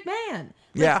 Vince McMahon.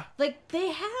 Yeah. Like they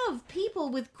have people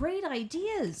with great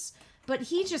ideas, but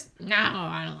he just no,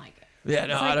 I don't like it. Yeah,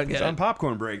 no, I don't it's get on it.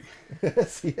 popcorn break.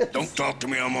 Don't talk to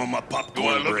me. I'm on my popcorn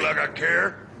Do I look break. like I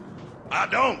care? I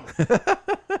don't.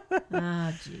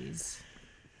 Ah, jeez.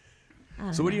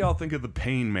 So what do y'all think of the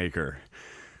Painmaker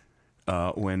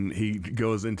when he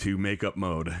goes into makeup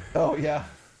mode? Oh, yeah.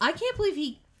 I can't believe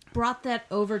he brought that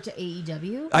over to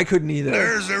AEW. I couldn't either.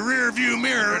 There's a rear view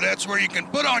mirror. That's where you can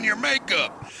put on your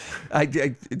makeup.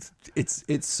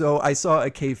 It's so. I saw a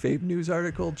kayfabe news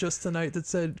article just tonight that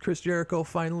said Chris Jericho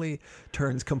finally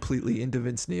turns completely into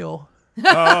Vince Neil.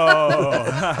 Oh,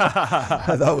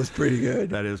 I thought it was pretty good.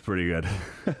 that is pretty good.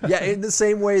 Yeah, in the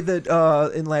same way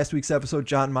that in last week's episode,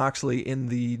 Jon Moxley in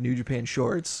the New Japan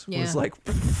shorts Yeah. was like,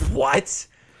 what?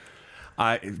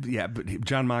 But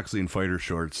Jon Moxley in fighter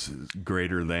shorts is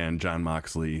greater than Jon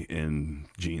Moxley in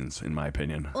jeans, in my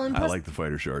opinion. Well, and I plus- like the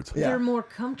fighter shorts. Yeah. They're more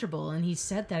comfortable, and he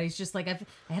said that he's just like I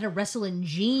had to wrestle in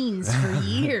jeans for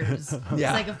years. Yeah. It's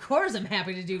like, of course I'm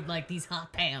happy to do like these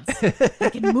hot pants. I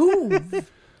can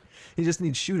move. He just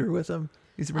needs Shooter with him.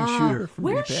 He needs to bring Shooter from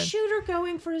New Where's Japan. Shooter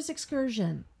going for his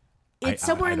excursion? It's I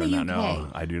somewhere in do the not UK.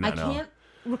 know. I do not know. I can't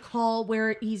recall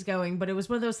where he's going, but it was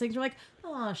one of those things where like,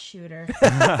 oh, Shooter,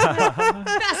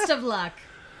 best of luck.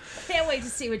 Can't wait to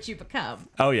see what you become.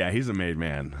 Oh yeah, he's a made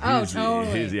man. Oh, He's-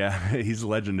 totally. he's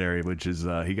legendary, which is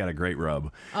he got a great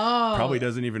rub. Oh, probably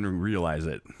doesn't even realize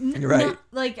it. You're right. Not,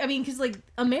 like, I mean, because like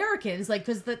Americans, like,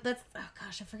 because that's oh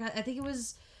gosh, I forgot. I think it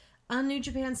was on New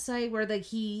Japan's site where like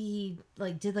he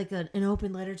like did like an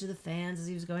open letter to the fans as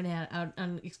he was going out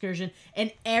on excursion,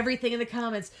 and everything in the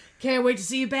comments. Can't wait to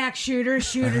see you back, Shooter.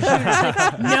 It's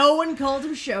like, no one called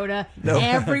him Shota. No.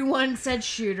 Everyone said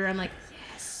Shooter. I'm like,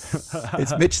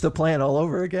 It's Mitch the Plant all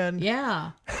over again.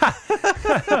 yeah,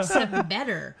 except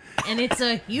better, and it's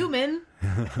a human.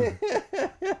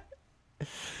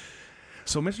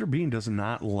 So Mr. Bean does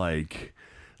not like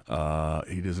the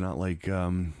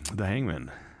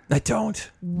Hangman. I don't.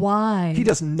 Why? He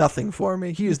does nothing for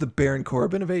me. He is the Baron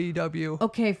Corbin of AEW.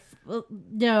 Okay, well,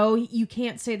 no, you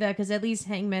can't say that because at least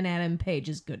Hangman Adam Page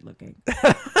is good looking.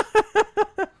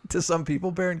 To some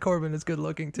people, Baron Corbin is good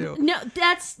looking too. No,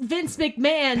 that's Vince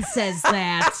McMahon says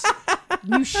that.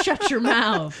 You shut your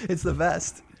mouth. It's the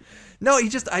best. No, he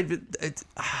just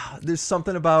there's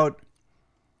something about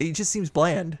he just seems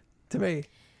bland to me.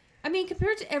 I mean,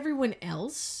 compared to everyone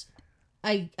else,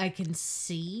 I can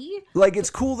see. Like, it's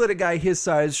cool that a guy his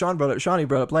size, Shawnee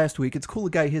brought up last week, it's cool a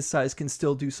guy his size can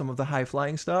still do some of the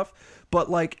high-flying stuff, but,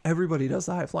 like, everybody does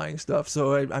the high-flying stuff,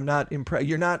 so I'm not impressed.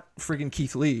 You're not freaking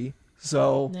Keith Lee,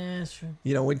 so, Nah, that's true.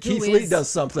 you know, when Who Keith Lee is? does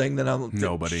something, then I'm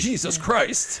Nobody. Jesus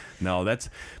Christ. No, that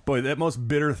most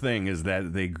bitter thing is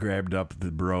that they grabbed up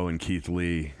the bro and Keith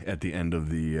Lee at the end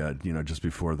of the just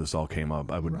before this all came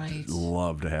up. I would Right.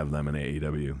 love to have them in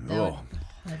AEW. That would Oh,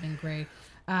 have been great.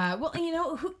 Well,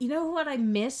 you know what I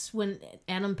miss when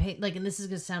Adam Page, like, and this is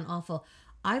gonna sound awful.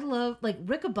 I love, like,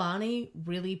 Rick Abani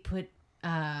really put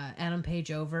Adam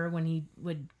Page over when he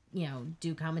would,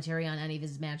 do commentary on any of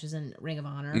his matches in Ring of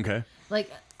Honor. Okay.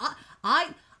 Like,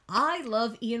 I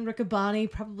love Ian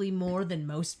Riccaboni probably more than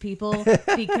most people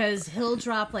because he'll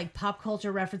drop like pop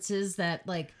culture references that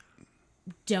like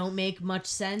don't make much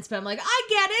sense, but I'm like, I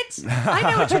get it.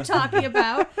 I know what you're talking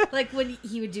about. Like when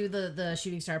he would do the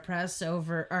shooting star press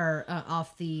over or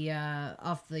off the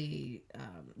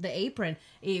apron,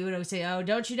 he would always say, "Oh,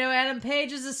 don't you know Adam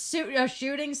Page is a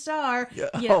shooting star?"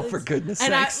 Yeah, for goodness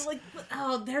sakes!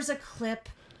 And there's a clip.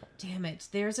 Damn it!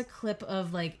 There's a clip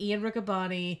of like Ian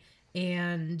Riccaboni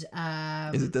and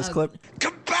is it this clip?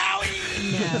 Kabowie!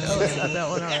 No, It's not that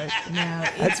one. All right.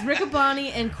 no, it's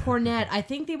Riccaboni and Cornette. I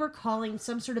think they were calling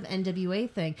some sort of NWA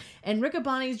thing, and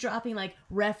Riccaboni's dropping like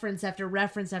reference after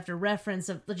reference after reference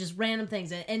of just random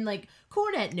things, and like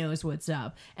Cornette knows what's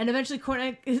up, and eventually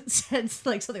Cornette says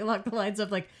like something along the lines of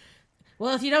like,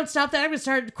 "Well, if you don't stop that, I'm going to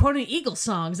start quoting Eagle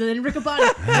songs." And then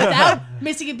Riccaboni, without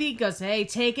missing a beat, goes, "Hey,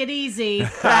 take it easy." And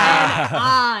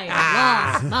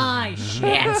I lost my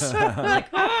shit. I'm like,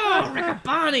 oh,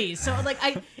 Riccaboni. So, like,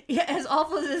 as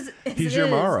awful as He's your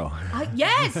Morrow.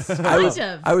 Yes, kind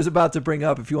of. I was about to bring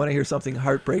up, if you want to hear something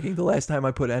heartbreaking, the last time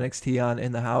I put NXT on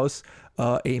in the house,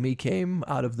 Amy came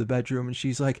out of the bedroom and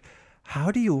she's like,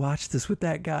 "How do you watch this with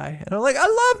that guy?" And I'm like, "I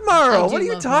love Morrow. What are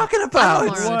you talking about?" I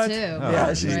love Morrow too.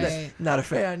 Yeah, she's Right. not a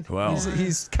fan. Well.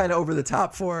 He's kind of over the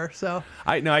top for her. So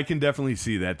I can definitely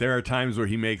see that. There are times where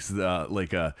he makes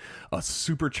like a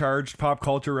supercharged pop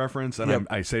culture reference, and Yep.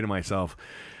 I say to myself,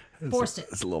 Forced it.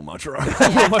 it's a little much wrong. A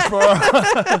little much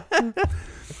more.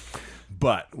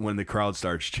 But when the crowd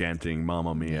starts chanting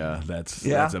 "Mamma Mia," that's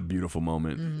a beautiful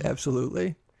moment.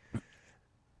 absolutely.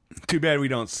 Too bad we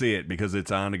don't see it because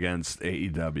it's on against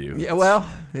AEW. Yeah, well,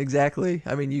 exactly.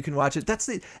 I mean, you can watch it. That's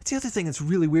the other thing that's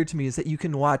really weird to me is that you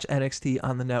can watch NXT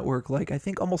on the network, like, I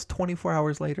think almost 24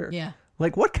 hours later. Yeah.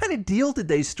 Like, what kind of deal did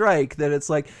they strike that it's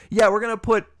like, yeah, we're going to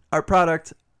put our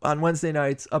product on Wednesday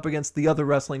nights up against the other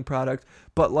wrestling product,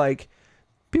 but, like,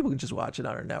 people can just watch it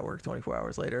on our network 24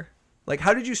 hours later. Like,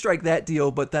 how did you strike that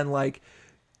deal, but then, like,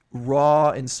 Raw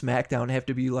and SmackDown have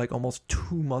to be, like, almost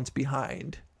 2 months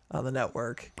behind on the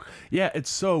network? Yeah, it's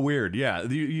so weird. Yeah,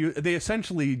 they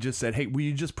essentially just said, "Hey, will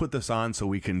you just put this on so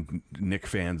we can nick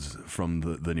fans from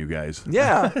the new guys?"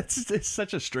 Yeah. it's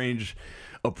such a strange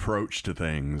approach to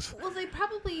things. Well, they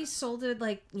probably sold it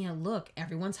like, look,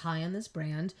 everyone's high on this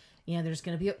brand. There's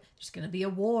gonna be a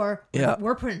war. Yeah.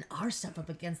 We're putting our stuff up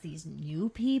against these new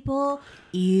people.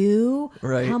 Ew.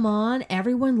 Right. Come on,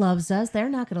 everyone loves us. They're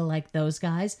not gonna like those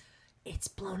guys. It's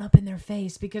blown up in their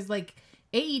face because like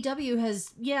AEW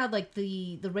has, like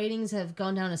the ratings have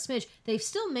gone down a smidge. They've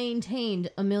still maintained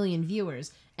 1 million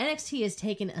viewers. NXT has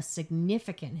taken a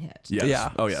significant hit. Yes.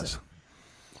 Yeah. Oh yes.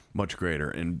 Much greater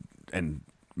and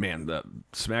man, the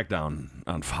SmackDown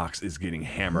on Fox is getting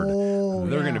hammered.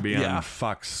 They're going to be on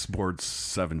Fox Sports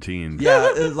 17.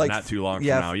 Yeah, like not too long from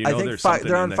yeah, now. I think there's something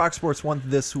they're in on there. Fox Sports 1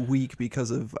 this week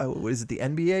because of is it the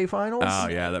NBA Finals? Oh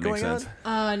yeah, that makes going sense.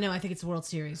 on? No, I think it's the World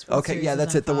Series. Okay, yeah,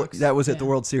 that's it. it. That was at the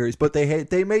World Series, but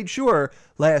they made sure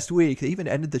last week they even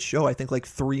ended the show I think like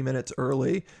 3 minutes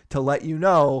early to let you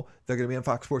know they're going to be on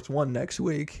Fox Sports 1 next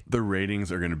week. The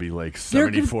ratings are going to be like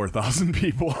 74,000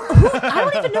 people. I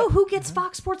don't even know who gets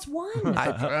Fox Sports 1. People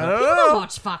don't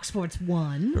watch Fox Sports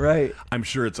 1. Right. I'm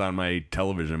sure it's on my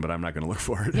television, but I'm not going to look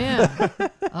for it. Yeah.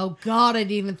 Oh, God, I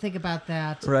didn't even think about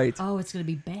that. Right. Oh, it's going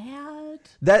to be bad.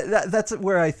 That's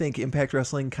where I think Impact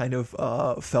Wrestling kind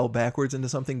of fell backwards into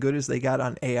something good is they got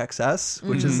on AXS,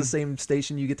 which is the same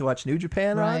station you get to watch New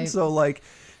Japan on. Right. So like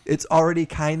it's already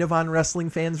kind of on wrestling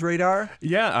fans' radar.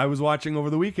 Yeah, I was watching over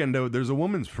the weekend. There's a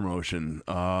women's promotion.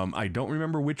 I don't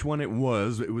remember which one it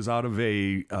was. It was out of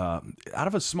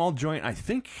a small joint. I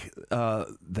think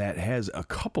that has a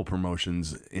couple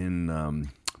promotions in.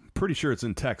 Pretty sure it's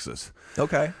in Texas.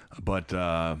 Okay. But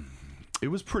it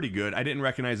was pretty good. I didn't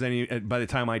recognize any. By the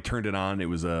time I turned it on, it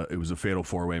was a fatal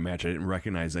 4-way match. I didn't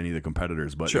recognize any of the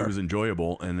competitors, but Sure. it was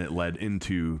enjoyable, and it led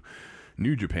into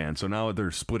New Japan. So now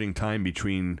they're splitting time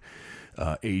between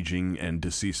aging and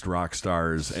deceased rock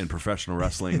stars and professional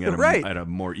wrestling at, Right. at a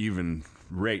more even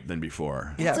rate than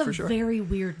before. Yeah, It's for a sure. very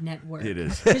weird network. It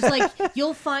is. There's like,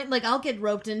 you'll find, like, I'll get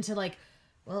roped into, like,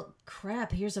 Well,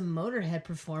 crap, here's a Motorhead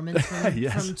performance from,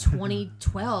 Yes. from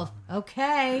 2012.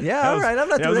 Okay. Yeah, all right. I'm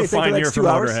not that doing was a anything for fine the year next for 2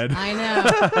 hours. Motorhead. I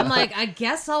know. I'm like, I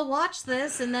guess I'll watch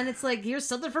this. And then it's like, here's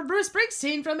something from Bruce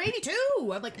Springsteen from 82.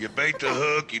 I'm like, You bait the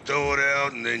hook, you throw it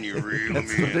out, and then you reel them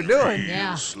in what they're doing. real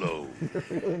Yeah. slow.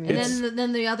 and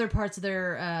then the other parts of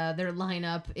their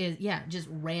lineup is, just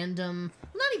random,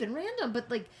 not even random, but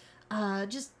like,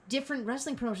 just different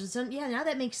wrestling promotions. So, yeah, now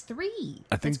that makes 3.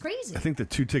 That's crazy. I think the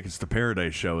 2 Tickets to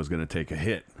Paradise show is going to take a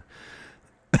hit.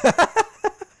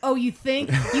 Oh, you think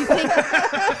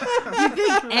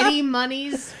Eddie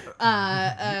Money's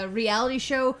reality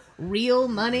show, Real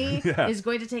Money, is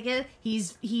going to take it?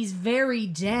 He's very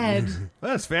dead.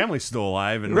 Well, his family's still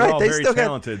alive, and Right, they're all they very still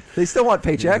talented. they still want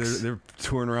paychecks. They're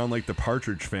touring around like the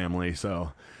Partridge Family,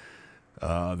 so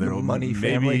they'll Money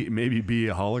family. maybe be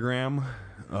a hologram.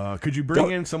 Could you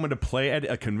bring in someone to play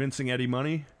a convincing Eddie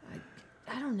Money?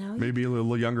 I don't know. Maybe a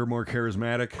little younger, more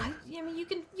charismatic. I mean,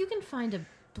 you can find a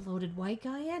bloated white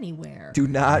guy anywhere. Do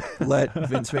not let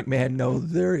Vince McMahon know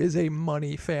there is a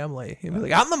Money family. He'll be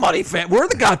like, I'm the Money family. We're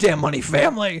the goddamn Money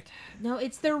family. No,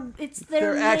 it's their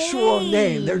Their actual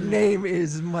name. Their name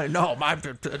is Money. No, I'm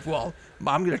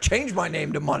going to change my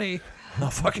name to Money. I'll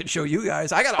fucking show you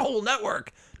guys. I got a whole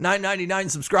network. 999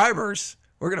 subscribers.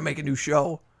 We're going to make a new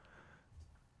show.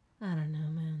 I don't know,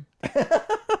 man.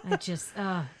 I just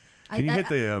Can you hit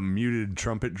the muted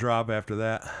trumpet drop after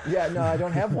that? Yeah, no, I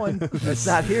don't have one. It's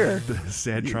not here. The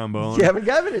sad trombone. You haven't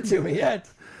given it to me yet.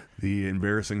 The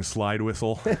embarrassing slide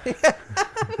whistle.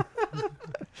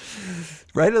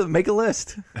 Make a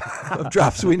list of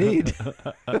drops we need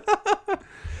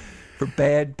for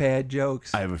bad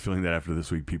jokes. I have a feeling that after this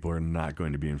week, people are not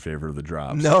going to be in favor of the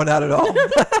drops. No, not at all.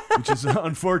 Which is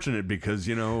unfortunate because,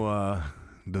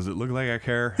 does it look like I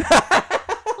care?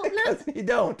 You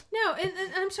don't. No, and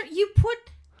I'm sorry. You put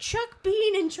Chuck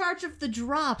Bean in charge of the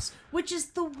drops, which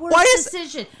is the worst Why is-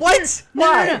 decision. What? No,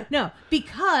 Why? No.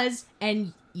 Because,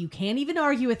 and you can't even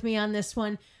argue with me on this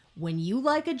one, when you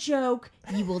like a joke,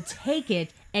 you will take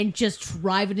it and just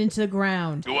drive it into the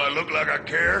ground. Do I look like I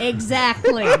care?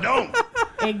 Exactly. I don't.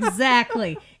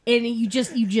 Exactly. And you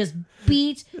just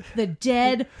beat the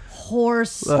dead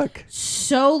horse Look.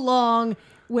 so long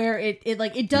where it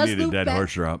does You need a loop dead back.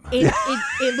 horse drop.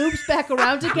 It loops back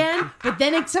around again, but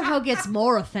then it somehow gets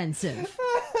more offensive.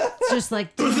 It's just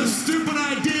like, It was a stupid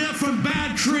idea from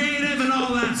bad creative and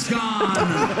all that's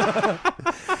gone.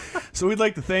 So we'd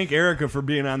like to thank Erica for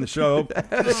being on the show.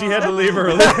 She had to leave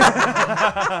early.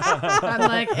 I'm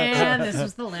like, and this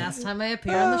was the last time I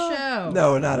appear on the show.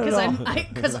 No, not at all.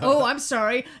 Because I'm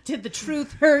sorry. Did the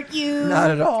truth hurt you?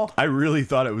 Not at all. I really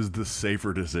thought it was the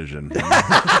safer decision.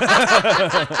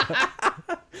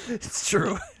 It's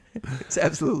true. It's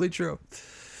absolutely true.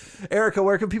 Erica,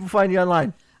 where can people find you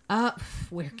online?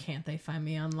 Where can't they find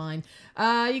me online?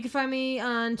 You can find me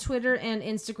on Twitter and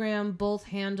Instagram. Both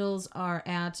handles are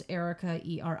at Erica,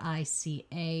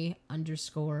 ERICA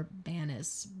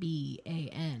 _Banas,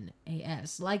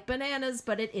 BANAS. Like bananas,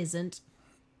 but it isn't.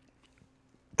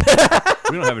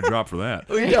 We don't have a drop for that.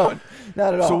 We don't.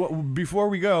 Not at all. So before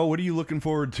we go, what are you looking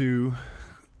forward to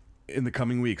in the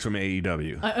coming weeks from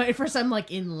AEW? At first, I'm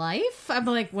like, in life? I'm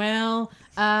like, well,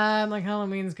 I'm like,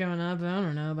 Halloween's coming up. I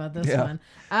don't know about this one.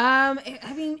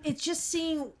 I mean, it's just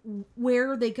seeing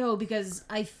where they go, because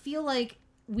I feel like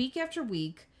week after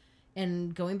week,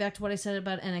 and going back to what I said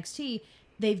about NXT,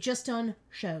 they've just done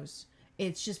shows.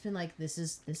 It's just been like, this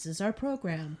is our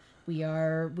program.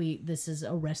 This is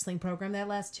a wrestling program that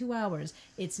lasts 2 hours.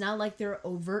 It's not like they're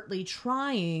overtly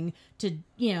trying to,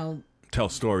 Tell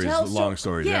stories, long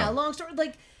stories. Yeah, long story.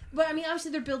 But I mean,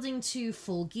 obviously they're building to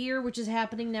Full Gear, which is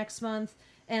happening next month,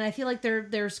 and I feel like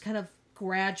there's kind of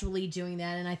gradually doing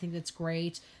that, and I think that's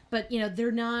great. But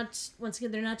they're not. Once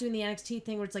again, they're not doing the NXT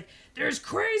thing where it's like there's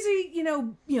crazy,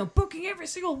 booking every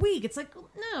single week. It's like,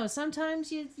 no,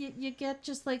 sometimes you get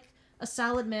just like a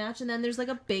solid match, and then there's like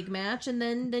a big match, and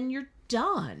then you're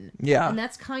done. Yeah, and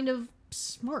that's kind of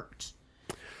smart.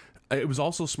 It was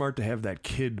also smart to have that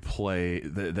kid play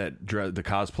the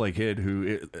cosplay kid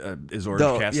who is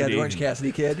Orange Cassidy. Yeah, the Orange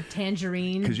Cassidy kid.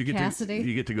 Tangerine Cassidy.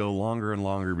 You get to go longer and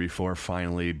longer before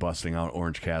finally busting out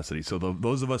Orange Cassidy. So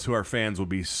those of us who are fans will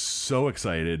be so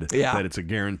excited that it's a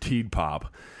guaranteed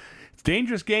pop. It's a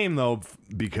dangerous game though,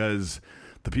 because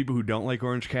the people who don't like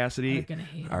Orange Cassidy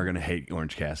are gonna hate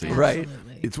Orange Cassidy. Right.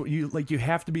 It's what you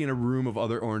have to be in a room of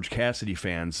other Orange Cassidy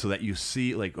fans so that you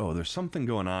see like, oh, there's something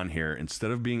going on here.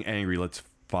 Instead of being angry, let's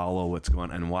follow what's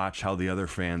going on and watch how the other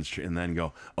fans and then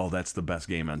go, oh, that's the best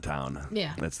game in town.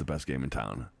 Yeah. That's the best game in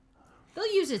town.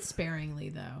 They'll use it sparingly,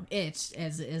 though. It's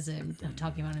I'm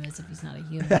talking about him as if he's not a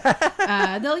human.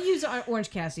 They'll use Orange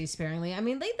Cassidy sparingly. I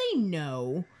mean, they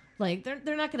know. Like,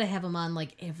 they're not going to have him on,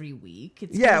 like, every week.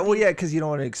 Because you don't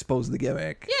want to expose the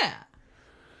gimmick. Yeah.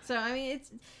 So, I mean,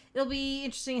 it'll be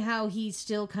interesting how he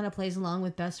still kind of plays along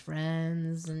with best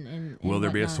friends and Will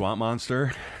there be a whatnot. swamp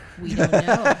monster? We don't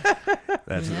know.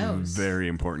 That's a very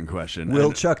important question.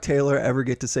 Will Chuck Taylor ever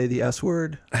get to say the S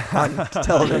word on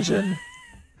television?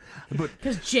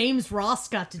 Because James Ross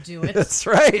got to do it. That's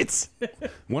right.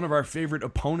 One of our favorite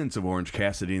opponents of Orange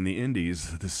Cassidy in the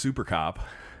Indies, the Super Cop,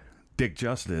 Dick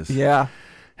Justice,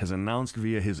 has announced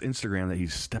via his Instagram that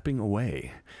he's stepping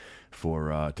away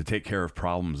for to take care of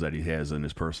problems that he has in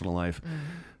his personal life.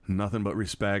 Nothing but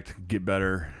respect. Get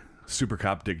better. Super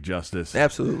Cop Dick Justice.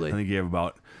 Absolutely. I think you have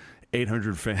about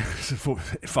 800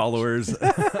 followers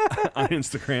on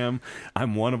Instagram.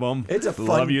 I'm one of them. It's a fun,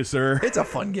 love you, sir. It's a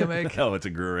fun gimmick. Oh, it's a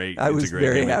great. I was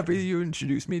very gimmick. happy you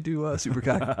introduced me to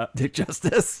Supercock Dick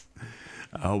Justice.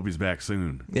 I hope he's back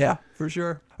soon. Yeah, for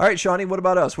sure. All right, Shawnee, what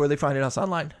about us? Where are they finding us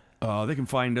online? They can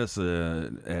find us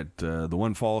at the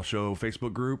One Fall Show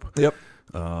Facebook group. Yep.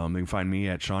 They can find me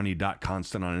at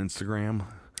Shawnee.constant on Instagram.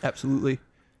 Absolutely.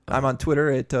 I'm on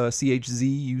Twitter at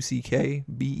CHZUCKBEAN,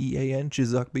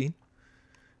 Chizukbean.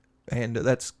 And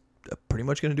that's pretty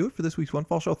much going to do it for this week's One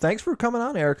Fall Show. Thanks for coming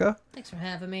on, Erica. Thanks for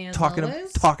having me, as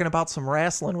Talking about some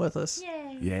wrestling with us.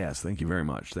 Yay. Yes, thank you very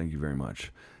much. Thank you very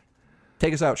much.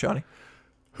 Take us out, Shawnee.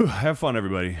 Have fun,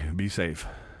 everybody. Be safe.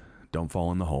 Don't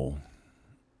fall in the hole.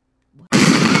 That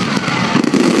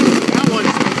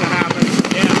wasn't supposed to happen.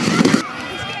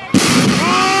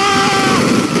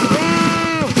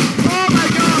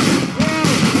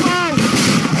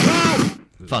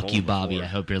 Fuck you, Bobby. I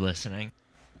hope you're listening.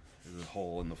 There's a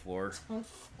hole in the floor.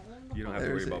 You don't have to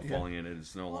worry about falling in it.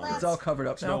 It's no longer. It's all covered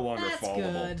up It's now. no longer That's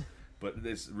fallable. good. But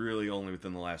it's really only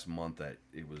within the last month that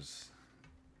it was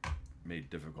made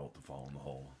difficult to fall in the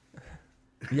hole.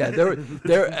 Yeah, there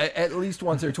at least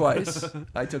once or twice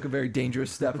I took a very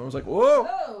dangerous step and was like, whoa.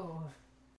 Oh.